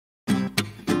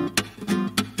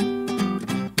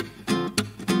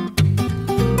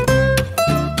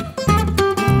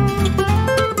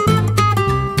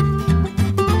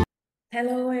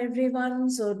everyone.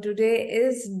 So today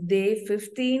is day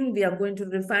 15. We are going to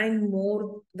refine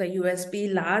more the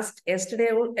USP. Yesterday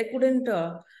I couldn't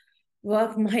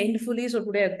work mindfully. So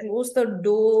today I closed the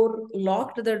door,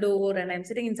 locked the door, and I'm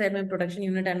sitting inside my production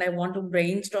unit and I want to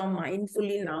brainstorm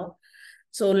mindfully now.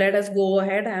 So let us go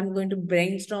ahead. I'm going to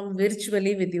brainstorm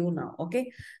virtually with you now.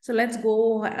 Okay. So let's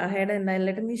go ahead and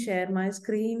let me share my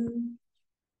screen.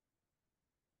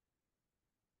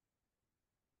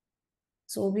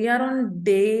 So we are on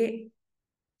day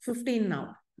 15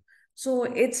 now. So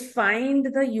it's find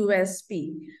the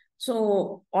USP.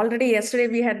 So already yesterday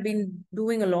we had been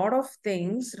doing a lot of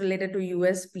things related to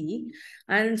USP.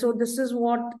 And so this is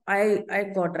what I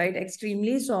got, right?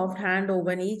 Extremely soft hand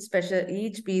woven,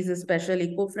 each piece is special,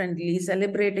 eco-friendly,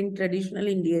 celebrating traditional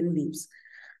Indian weaves.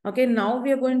 Okay, now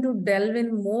we are going to delve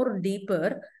in more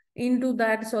deeper into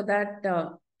that so that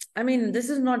I mean, this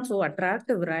is not so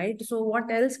attractive, right? So what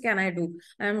else can I do?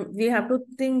 We have to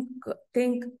think.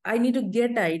 I need to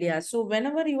get ideas. So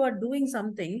whenever you are doing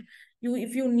something,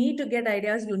 if you need to get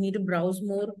ideas, you need to browse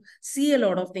more, see a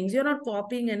lot of things. You're not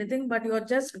copying anything, but you're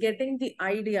just getting the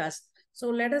ideas.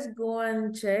 So let us go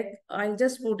and check. I'll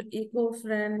just put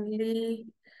eco-friendly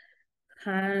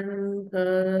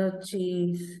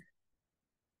handkerchief.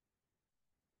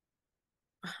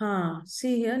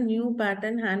 See here, new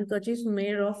pattern handkerchiefs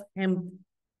made of hemp.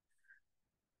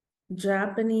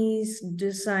 Japanese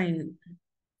design.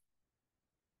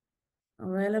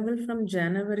 Available from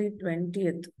January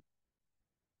 20th.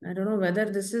 I don't know whether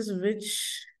this is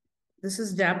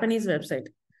Japanese website.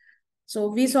 So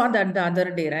we saw that the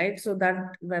other day, right? So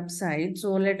that website.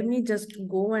 So let me just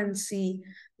go and see.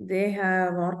 They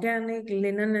have organic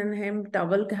linen and hemp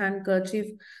towel handkerchief.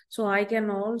 So I can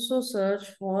also search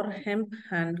for hemp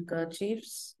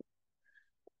handkerchiefs.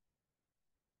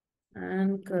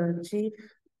 Handkerchief.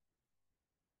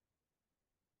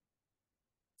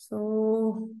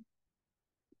 So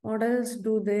what else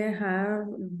do they have?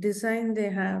 Design they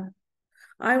have.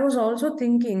 I was also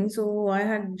thinking, so I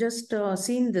had just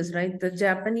seen this, right? The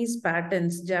Japanese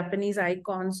patterns, Japanese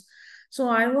icons. So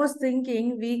I was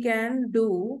thinking we can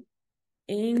do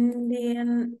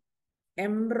Indian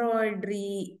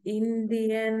embroidery,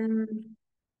 Indian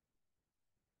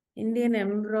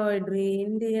embroidery,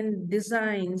 Indian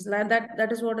designs. Like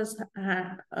that is what is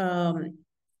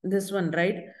this one,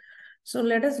 right? So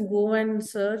let us go and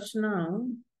search now.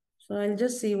 So I'll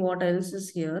just see what else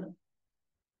is here.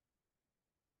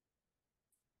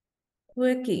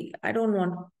 Quirky. I don't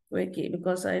want quirky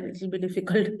because it will be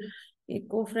difficult.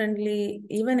 Eco-friendly.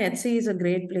 Even Etsy is a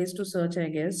great place to search, I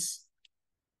guess.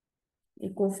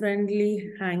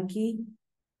 Eco-friendly hanky.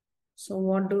 So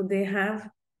what do they have?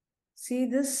 See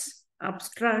this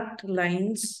abstract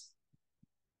lines.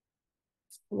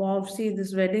 Wow, see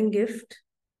this wedding gift.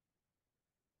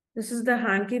 This is the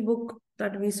hanky book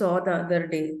that we saw the other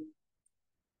day.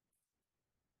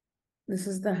 This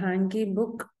is the hanky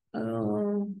book.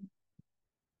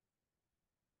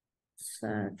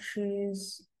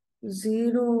 Sachets.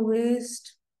 Zero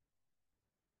waste.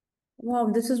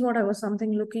 Wow, this is what I was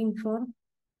something looking for.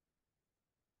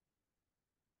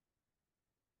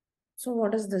 So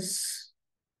what is this?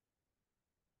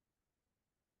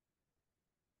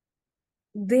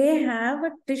 They have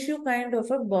a tissue kind of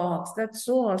a box. That's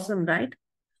so awesome, right?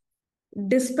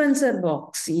 Dispenser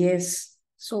box. Yes.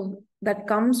 So that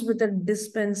comes with a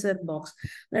dispenser box.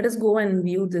 Let us go and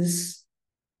view this.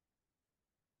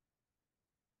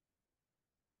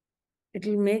 It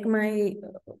will make my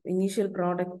initial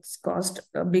products cost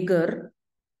bigger,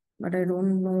 but I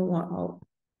don't know how.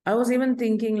 I was even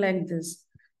thinking like this.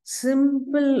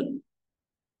 Simple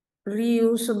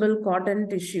reusable cotton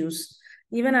tissues.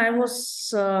 Even I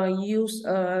was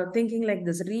thinking like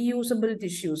this, reusable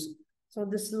tissues. So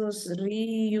this was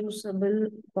reusable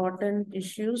cotton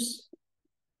tissues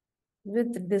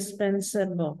with dispenser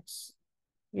box.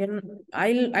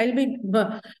 I'll be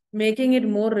making it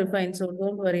more refined. So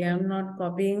don't worry, I'm not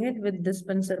copying it with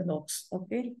dispenser box.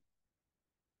 Okay,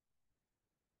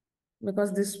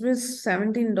 because this was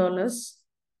 $17.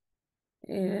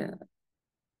 Yeah.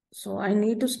 So I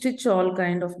need to stitch all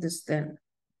kind of this then.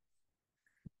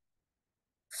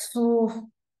 So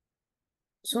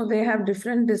they have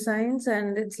different designs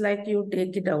and it's like you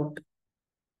take it out.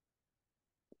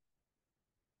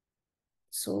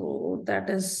 So that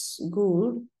is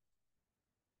good.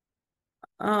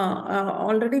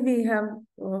 Already we have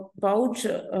pouch,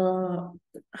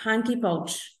 hanky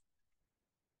pouch,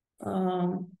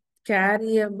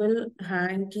 carryable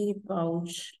hanky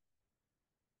pouch.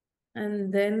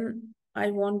 And then I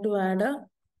want to add a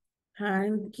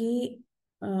hanky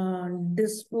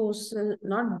disposal,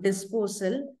 not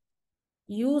disposal,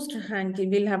 Used hanky.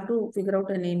 We'll have to figure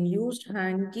out a name. Used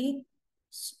hanky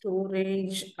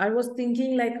storage. I was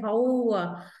thinking like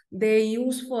how they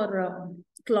use for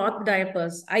cloth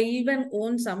diapers. I even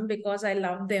own some because I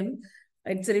love them.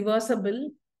 It's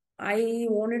reversible. I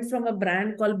own it from a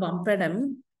brand called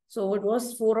Bumpedem. So it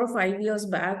was 4 or 5 years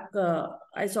back.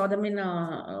 I saw them in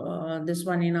this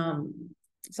one in a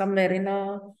somewhere in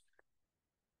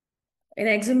an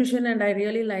exhibition, and I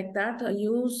really like that. I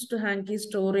used hanky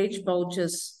storage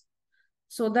pouches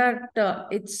so that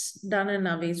it's done in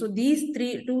a way. So these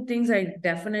two things I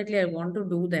want to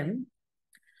do them.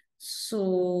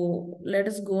 So let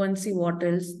us go and see what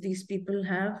else these people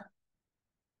have.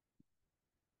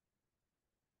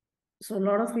 So a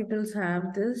lot of people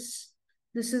have this.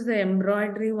 This is the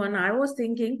embroidery one. I was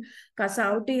thinking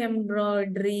Kasauti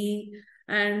embroidery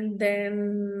and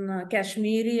then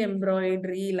Kashmiri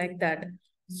embroidery like that.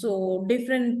 So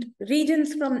different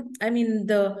regions from, I mean,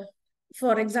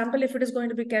 for example, if it is going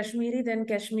to be Kashmiri, then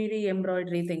Kashmiri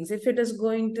embroidery things. If it is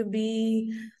going to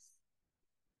be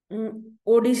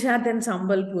Odisha, then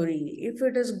Sambalpuri. If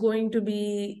it is going to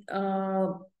be uh,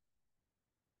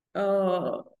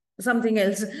 something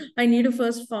else. I need to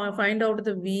first find out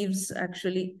the weaves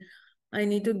actually. I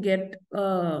need to get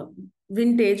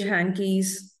vintage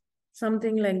hankies,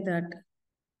 something like that.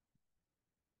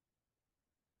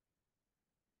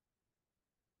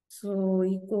 So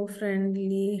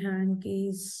eco-friendly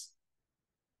hankies.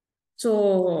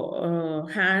 So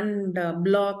hand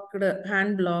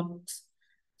blocks.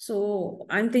 So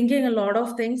I'm thinking a lot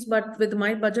of things, but with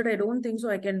my budget, I don't think so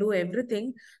I can do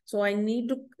everything. So I need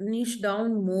to niche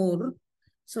down more.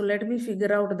 So let me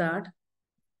figure out that.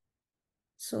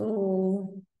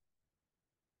 So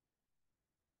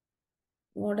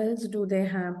what else do they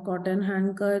have? Cotton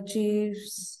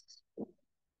handkerchiefs.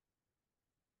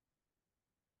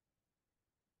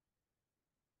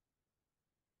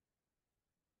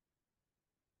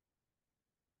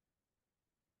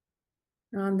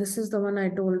 This is the one I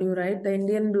told you, right? The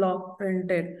Indian block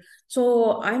printed.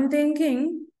 So I'm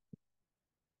thinking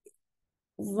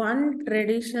one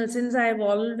traditional, since I'm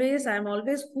always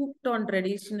hooked on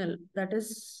traditional. That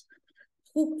is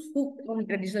hooked on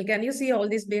traditional. Can you see all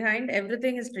this behind?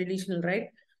 Everything is traditional, right?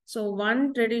 So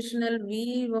one traditional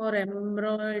weave or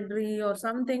embroidery or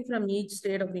something from each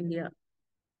state of India.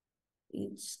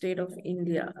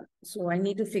 So I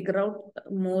need to figure out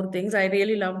more things. I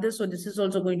really love this. So this is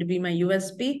also going to be my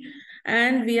USP.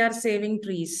 And we are saving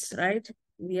trees, right?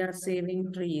 We are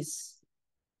saving trees.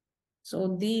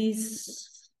 So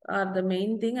these are the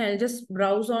main thing. I'll just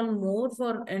browse on more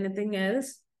for anything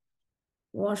else.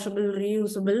 Washable,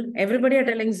 reusable. Everybody are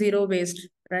telling zero waste,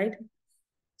 right?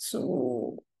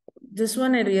 So this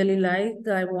one I really like.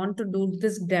 I want to do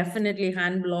this definitely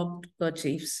hand blocked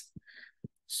kerchiefs.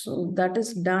 So that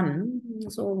is done.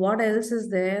 So what else is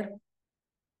there?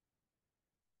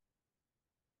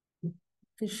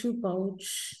 Tissue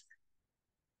pouch.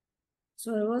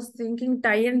 So I was thinking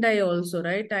tie and dye also,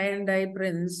 right? Tie and dye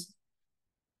prints.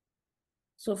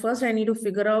 So first I need to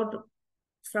figure out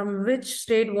from which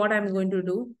state what I'm going to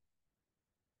do.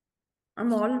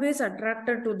 I'm always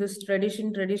attracted to this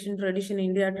tradition,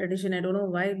 India tradition. I don't know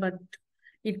why, but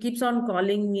it keeps on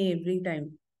calling me every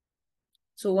time.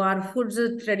 So our food's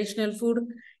a traditional food.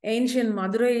 Ancient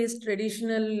Madurai is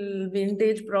traditional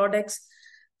vintage products.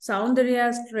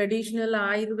 Soundarya's traditional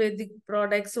Ayurvedic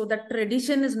products. So that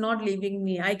tradition is not leaving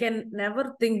me. I can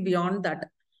never think beyond that.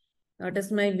 That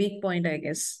is my weak point, I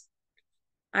guess.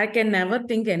 I can never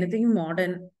think anything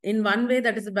modern. In one way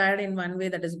that is bad, in one way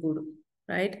that is good.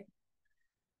 Right?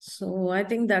 So I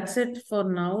think that's it for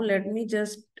now. Let me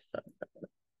just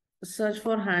search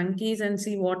for hankies and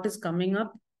see what is coming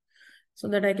up so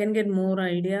that I can get more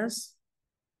ideas.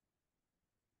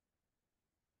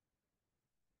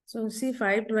 So see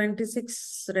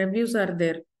 526 reviews are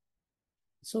there.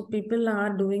 So people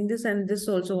are doing this, and this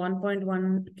also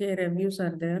 1.1K reviews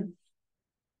are there.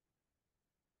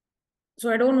 So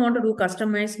I don't want to do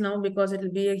customized now because it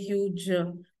will be a huge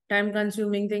time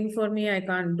consuming thing for me. I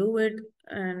can't do it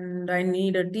and I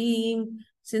need a team.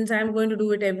 Since I'm going to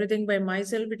do it everything by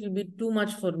myself, it will be too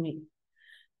much for me.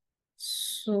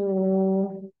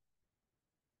 So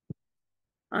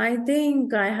I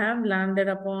think I have landed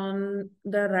upon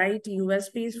the right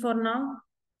USPs for now.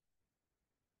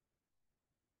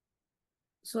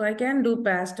 So I can do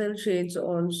pastel shades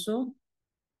also.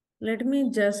 Let me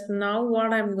just now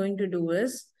what I'm going to do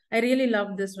is I really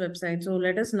love this website. So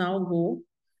let us now go.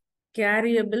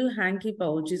 Carryable hanky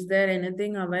pouch. Is there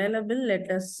anything available?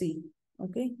 Let us see.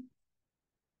 Okay.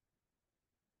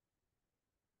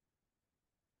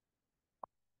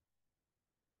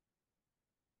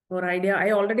 or idea.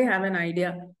 I already have an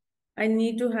idea. I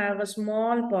need to have a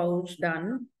small pouch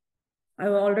done. I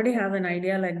already have an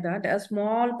idea like that. A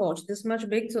small pouch, this much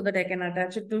big, so that I can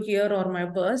attach it to here or my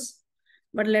purse.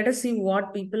 But let us see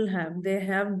what people have. They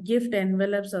have gift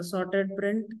envelopes, assorted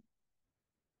print,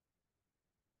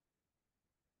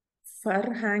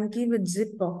 fur hanky with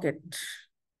zip pocket.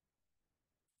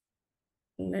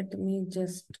 Let me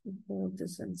just go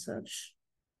this and search.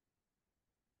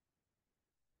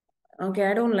 Okay,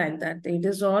 I don't like that. It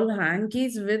is all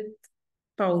hankies with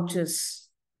pouches.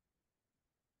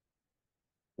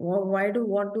 What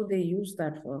do they use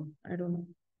that for? I don't know.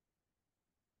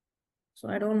 So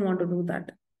I don't want to do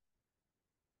that.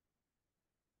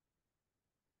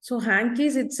 So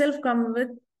hankies itself come with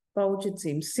pouch, it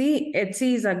seems. See,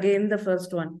 Etsy is again the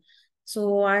first one.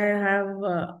 So I have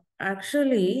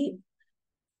actually,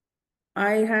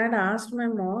 I had asked my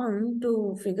mom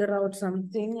to figure out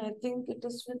something. I think it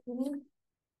is with me.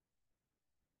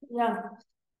 Yeah.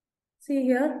 See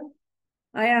here,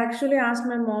 I actually asked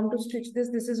my mom to stitch this.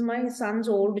 This is my son's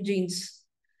old jeans.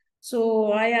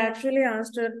 So I actually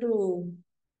asked her to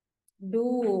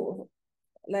do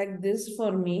like this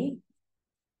for me.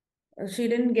 She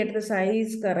didn't get the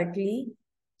size correctly.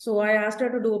 So I asked her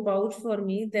to do a pouch for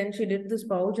me. Then she did this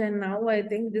pouch, and now I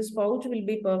think this pouch will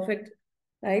be perfect.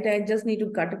 Right? I just need to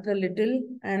cut it a little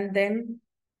and then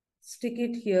stick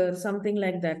it here, something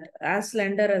like that, as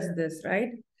slender as this, right?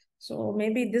 So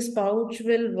maybe this pouch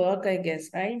will work, I guess,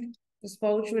 right? This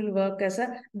pouch will work as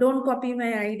a, don't copy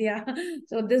my idea.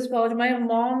 So this pouch, my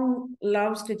mom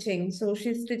loves stitching. So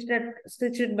she stitched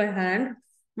it by hand.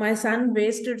 My son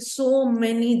wasted so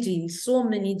many jeans, so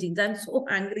many jeans. I'm so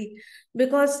angry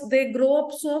because they grow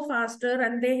up so faster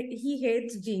and he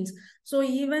hates jeans. So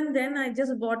even then I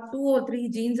just bought 2 or 3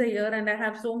 jeans a year and I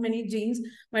have so many jeans.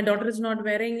 My daughter is not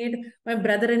wearing it. My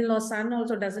brother-in-law's son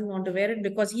also doesn't want to wear it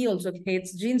because he also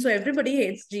hates jeans. So everybody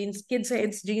hates jeans. Kids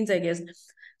hates jeans, I guess.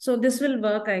 So this will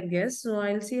work, I guess. So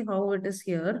I'll see how it is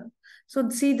here. So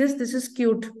see this. This is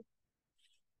cute.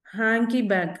 Hanky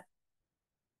bag.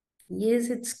 Yes,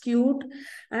 it's cute.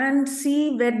 And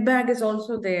see, wet bag is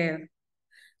also there.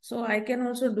 So I can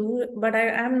also do, but I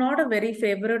am not a very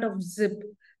favorite of zip.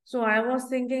 So I was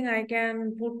thinking I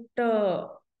can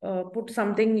put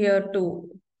something here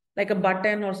too, like a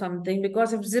button or something.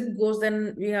 Because if zip goes,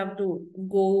 then we have to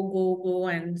go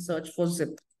and search for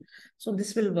zip. So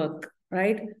this will work,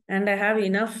 right? And I have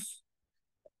enough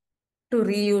to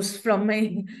reuse from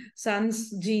my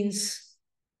son's jeans.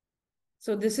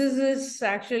 So this is his,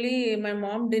 actually my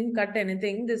mom didn't cut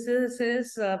anything. This is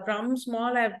his from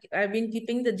small. I've been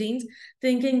keeping the jeans,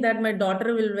 thinking that my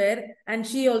daughter will wear, and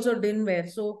she also didn't wear.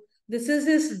 So this is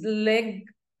his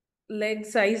leg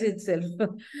size itself.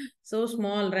 So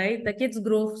small, right? The kids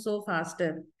grow so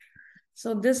faster.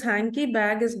 So this hanky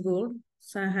bag is good.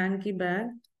 So hanky bag.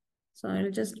 So I'll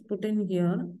just put in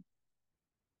here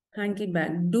hanky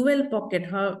bag. Dual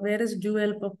pocket. Where is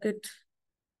dual pocket?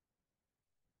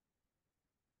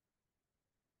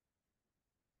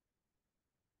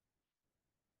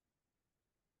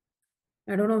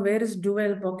 I don't know where is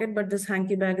dual pocket, but this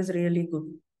hanky bag is really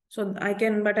good. So I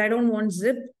can, but I don't want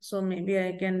zip. So maybe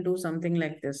I can do something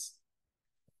like this.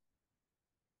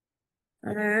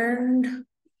 And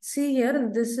see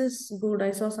here, this is good.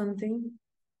 I saw something.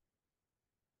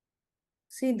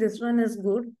 See, this one is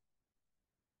good.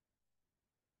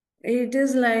 It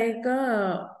is like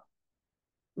a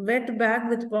wet bag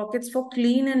with pockets for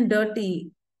clean and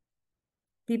dirty.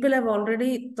 People have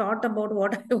already thought about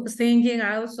what I was thinking.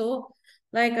 I was so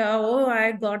like, oh,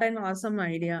 I got an awesome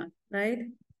idea, right?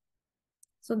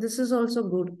 So this is also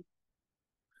good.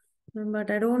 But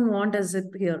I don't want a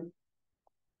zip here.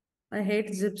 I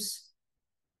hate zips.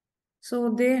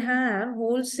 So they have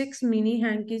whole 6 mini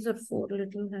hankies or 4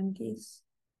 little hankies.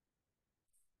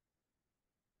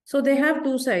 So they have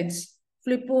two sides.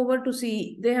 Flip over to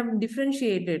see. They have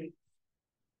differentiated.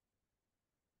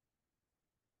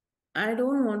 I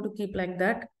don't want to keep like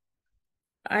that.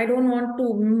 I don't want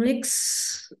to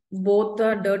mix both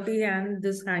the dirty and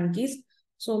this hankies.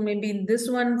 So maybe this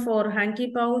one for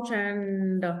hanky pouch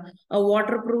and a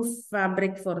waterproof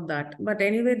fabric for that. But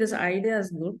anyway, this idea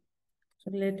is good.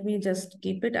 So let me just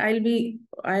keep it. I'll be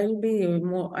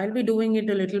doing it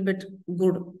a little bit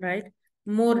good, right?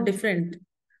 More different.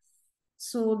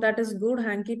 So that is good.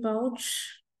 Hanky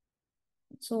pouch.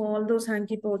 So all those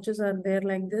hanky pouches are there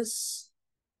like this.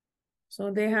 So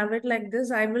they have it like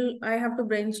this. I have to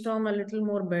brainstorm a little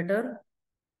more better.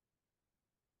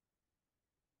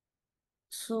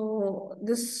 So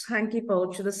this hanky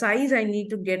pouch, the size I need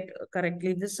to get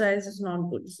correctly. This size is not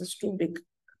good. This is too big.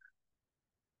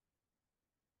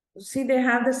 See, they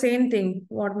have the same thing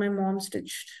what my mom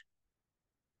stitched.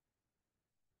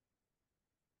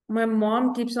 My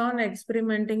mom keeps on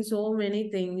experimenting so many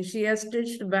things. She has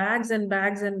stitched bags and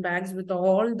bags and bags with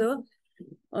all the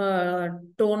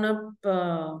tone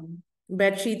up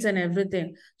bed sheets and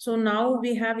everything. So now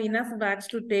we have enough bags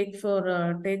to take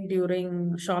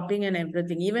during shopping and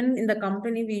everything. Even in the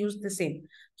company, we use the same.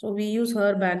 So we use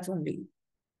her bags only.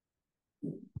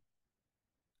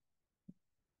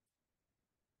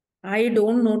 I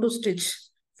don't know to stitch.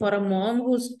 For a mom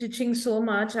who's stitching so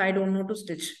much, I don't know to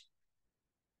stitch.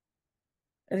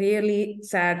 Really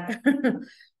sad.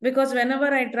 Because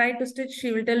whenever I try to stitch,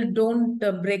 she will tell, don't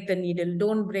break the needle,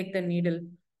 don't break the needle,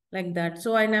 like that.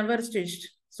 So I never stitched.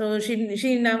 So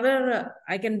she never,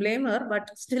 I can blame her,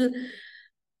 but still,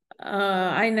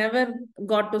 I never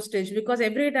got to stitch because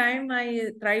every time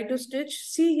I try to stitch,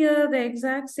 see here, the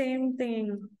exact same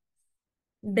thing.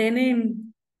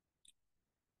 Denim.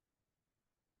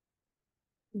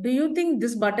 Do you think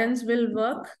these buttons will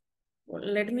work?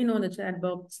 Let me know in the chat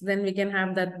box. Then we can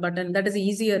have that button. That is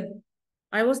easier.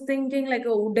 I was thinking like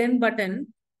a wooden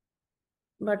button,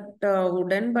 but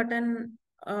wooden button,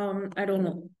 I don't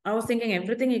know. I was thinking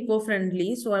everything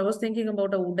eco-friendly, so I was thinking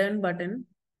about a wooden button,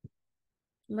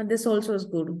 but this also is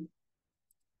good.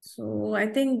 So I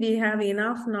think we have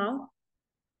enough now.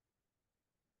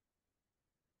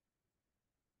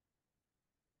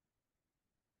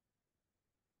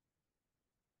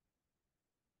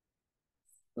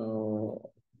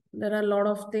 So there are a lot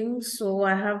of things. So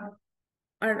I have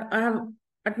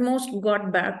at most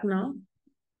got back now.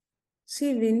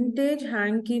 See, vintage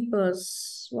hanky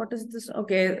purse. What is this?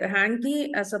 Okay,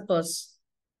 hanky as a purse.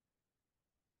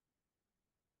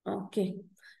 Okay.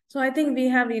 So I think we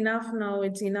have enough now.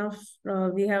 It's enough.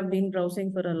 We have been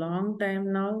browsing for a long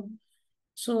time now.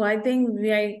 So I think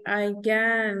I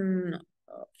can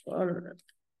or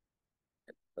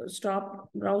stop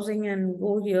browsing and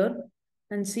go here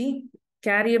and see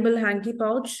carryable hanky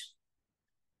pouch.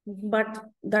 But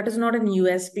that is not an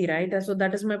USP, right? So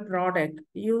that is my product.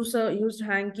 Used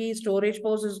hanky storage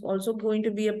pouch is also going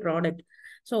to be a product.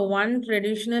 So one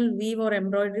traditional weave or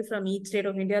embroidery from each state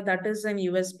of India, that is an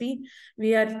USP.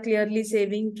 We are clearly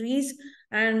saving trees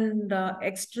and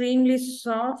extremely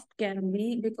soft can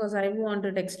be because I want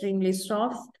it extremely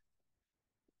soft.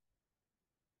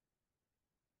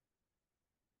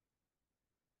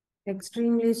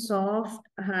 Extremely soft,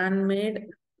 handmade.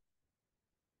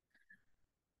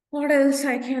 What else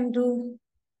I can do?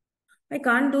 I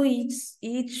can't do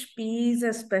each piece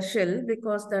as special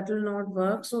because that will not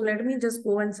work. So let me just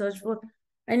go and search for.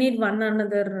 I need one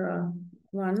another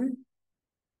one.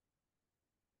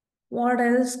 What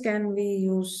else can we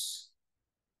use?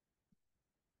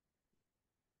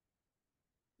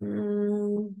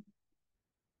 Mm,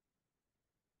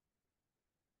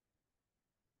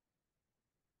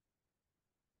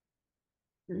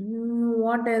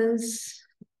 what else?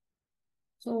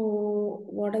 So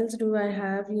what else do I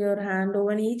have here? Hand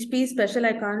woven each piece special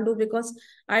I can't do because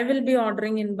I will be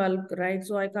ordering in bulk, right?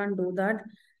 So I can't do that.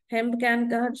 Hemp can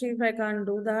kerchief I can't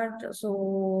do that.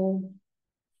 So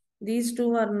these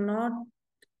two are not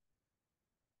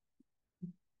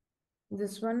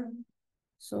this one.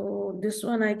 So this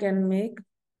one I can make.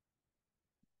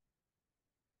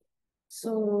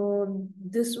 So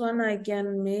this one I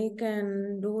can make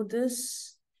and do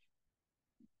this.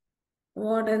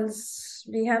 What else?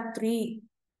 We have three.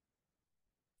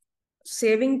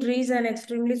 Saving trees and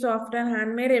extremely soft and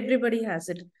handmade, everybody has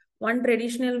it. One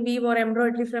traditional weave or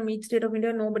embroidery from each state of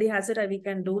India, nobody has it. We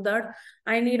can do that.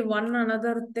 I need one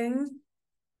another thing.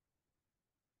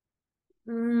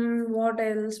 What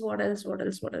else? What else? What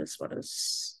else? What else? What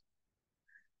else?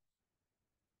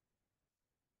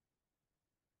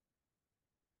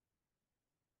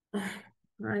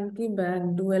 Hanky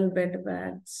bag, dual bed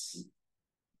bags.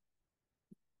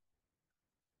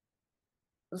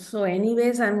 So,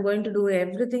 anyways, I'm going to do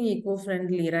everything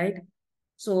eco-friendly, right?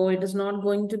 So it is not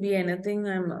going to be anything.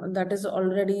 That is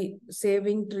already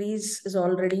saving trees is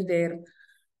already there.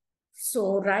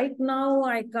 So right now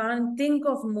I can't think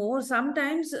of more.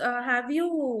 Sometimes have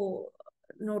you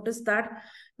noticed that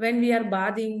when we are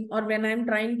bathing or when I'm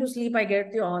trying to sleep, I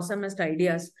get the awesomest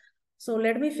ideas. So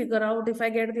let me figure out if I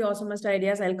get the awesomest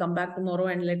ideas, I'll come back tomorrow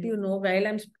and let you know. While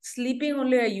I'm sleeping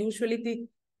only, I usually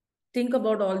think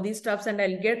about all these stuffs and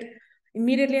I'll get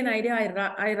immediately an idea.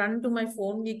 I run to my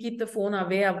phone. We keep the phone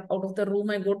away out of the room.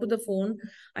 I go to the phone.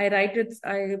 I write it.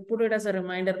 I put it as a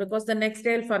reminder because the next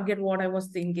day I'll forget what I was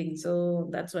thinking. So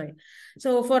that's why.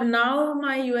 So for now,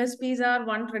 my USPs are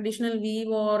one traditional weave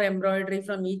or embroidery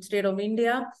from each state of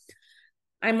India.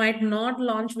 I might not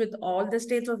launch with all the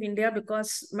states of India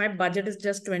because my budget is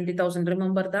just 20,000.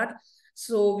 Remember that?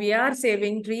 So we are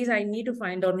saving trees. I need to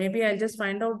find out. Maybe I'll just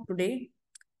find out today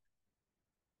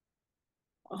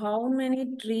how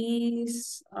many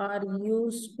trees are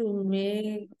used to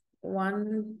make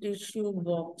one tissue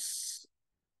box.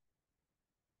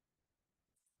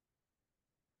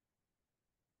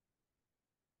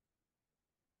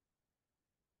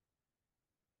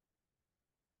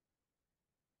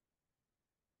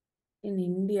 In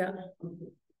India?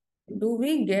 Do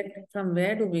we get, from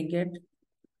where do we get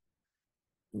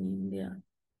in India?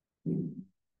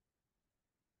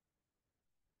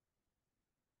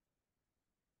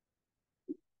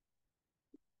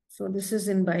 So this is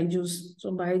in Byju's.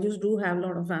 So Byju's do have a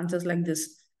lot of answers like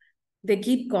this. They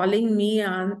keep calling me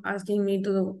and asking me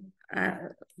to uh,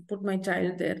 put my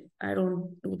child there. I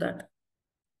don't do that.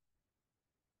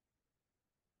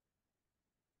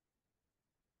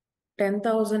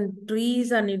 10,000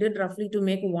 trees are needed roughly to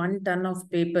make 1 ton of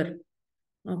paper.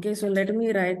 Okay, so let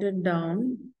me write it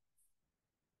down.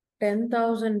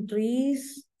 10,000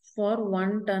 trees for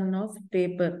 1 ton of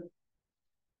paper.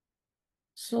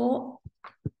 So,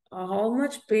 how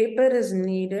much paper is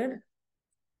needed?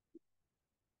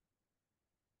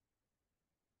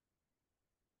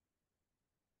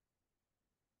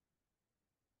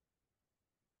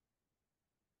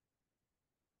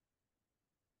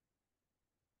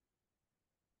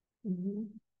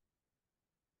 Mhm.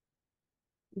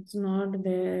 It's not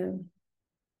there.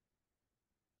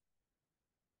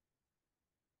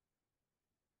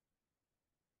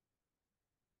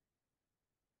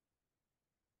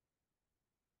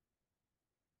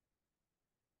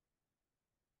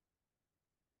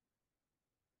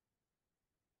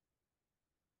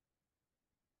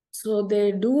 So,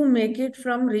 they do make it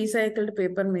from recycled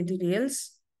paper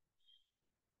materials.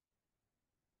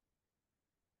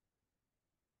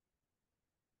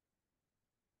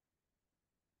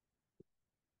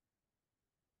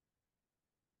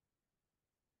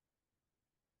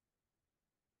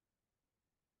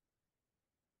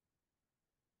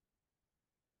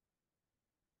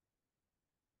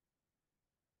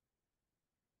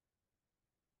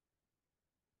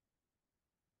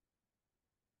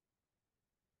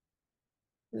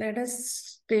 Let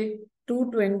us take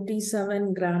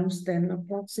 227 grams then,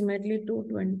 approximately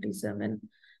 227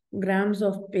 grams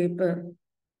of paper.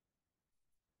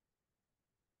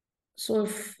 So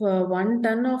if 1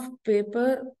 ton of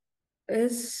paper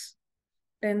is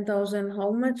 10,000,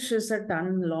 how much is a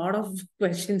ton? Lot of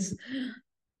questions.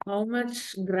 How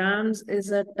much grams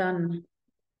is a ton?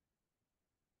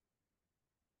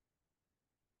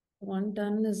 1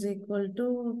 ton is equal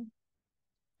to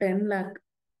 10 lakh.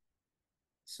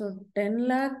 So 10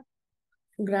 lakh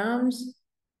grams,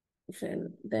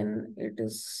 then it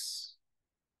is,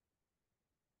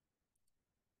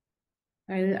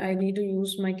 I need to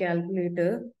use my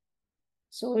calculator.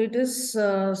 So it is,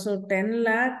 so 10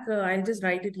 lakh, I'll just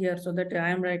write it here so that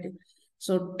I am writing.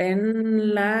 So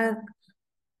 10 lakh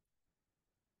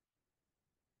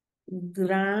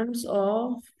grams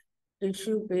of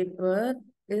tissue paper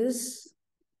is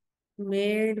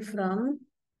made from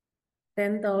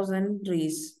 10,000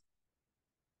 trees.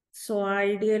 So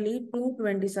ideally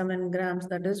 227 grams,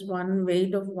 that is one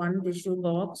weight of one tissue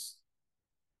box.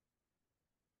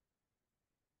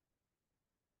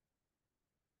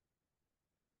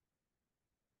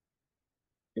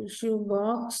 Tissue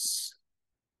box,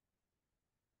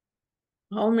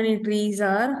 how many trees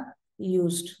are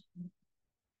used?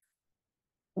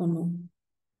 Oh no.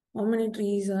 How many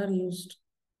trees are used?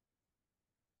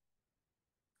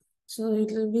 So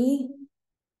it will be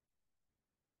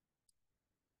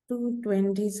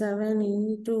 227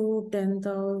 into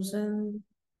 10,000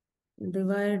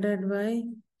 divided by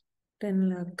 10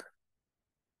 lakh.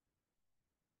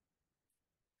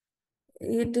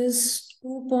 It is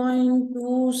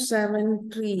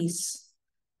 2.27 trees.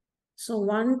 So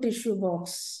one tissue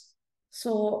box.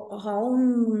 So how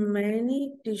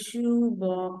many tissue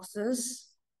boxes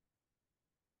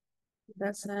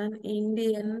does an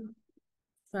Indian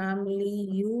family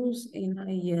use in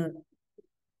a year?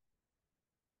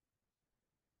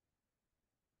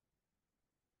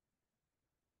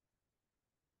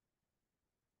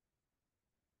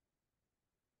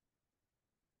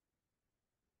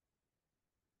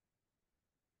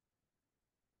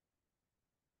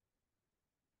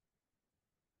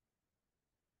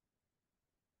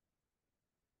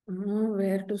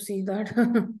 Where to see that?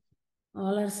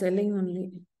 All are selling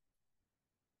only.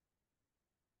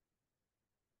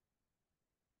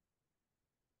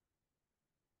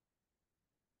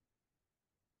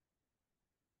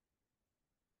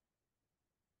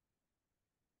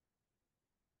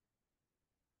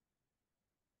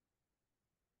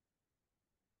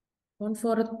 Account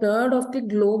for a third of the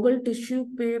global tissue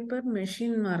paper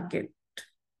machine market.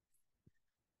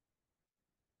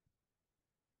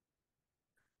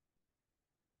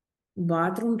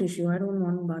 Bathroom tissue. I don't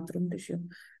want bathroom tissue.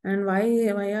 And why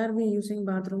are we using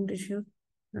bathroom tissue?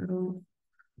 I don't.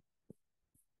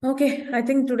 Okay, I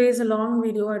think today is a long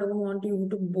video. I don't want you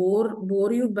to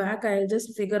bore you back. I'll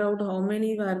just figure out how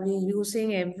many are we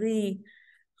using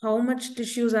how much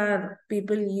tissues are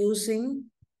people using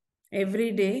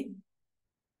every day.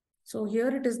 So here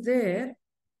it is there.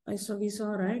 We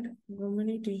saw, right? How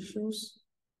many tissues?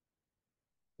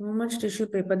 How much tissue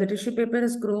paper? The tissue paper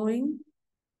is growing.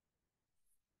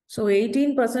 So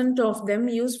 18% of them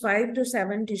use 5 to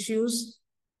 7 tissues.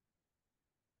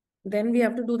 Then we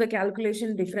have to do the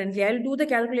calculation differently. I'll do the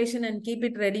calculation and keep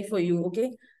it ready for you,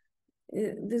 okay?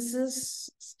 This is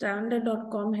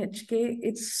standard.com HK.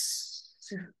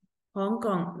 It's Hong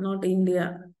Kong, not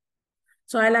India.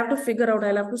 So I'll have to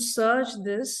I'll have to search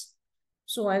this.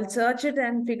 So I'll search it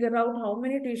and figure out how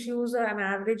many tissues an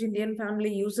average Indian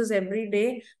family uses every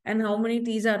day and how many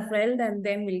teas are filled, and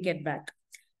then we'll get back.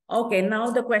 Okay, now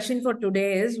the question for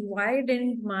today is, why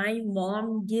didn't my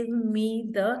mom give me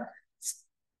the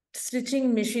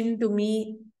stitching machine to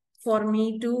me for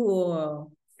me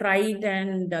to try it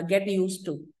and get used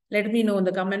to? Let me know in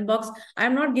the comment box.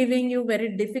 I'm not giving you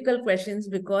very difficult questions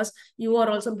because you are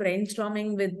also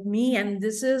brainstorming with me, and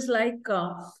this is like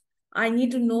I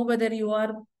need to know whether you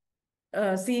are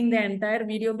seeing the entire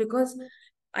video, because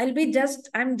I'm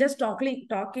just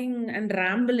talking and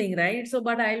rambling, right? So,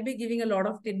 but I'll be giving a lot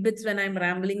of tidbits when I'm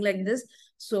rambling like this.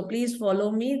 So please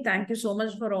follow me. Thank you so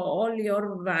much for all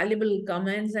your valuable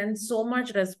comments and so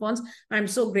much response. I'm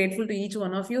so grateful to each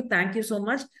one of you. Thank you so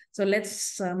much. So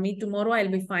let's meet tomorrow. I'll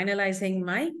be finalizing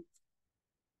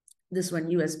this one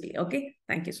USP. Okay.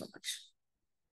 Thank you so much.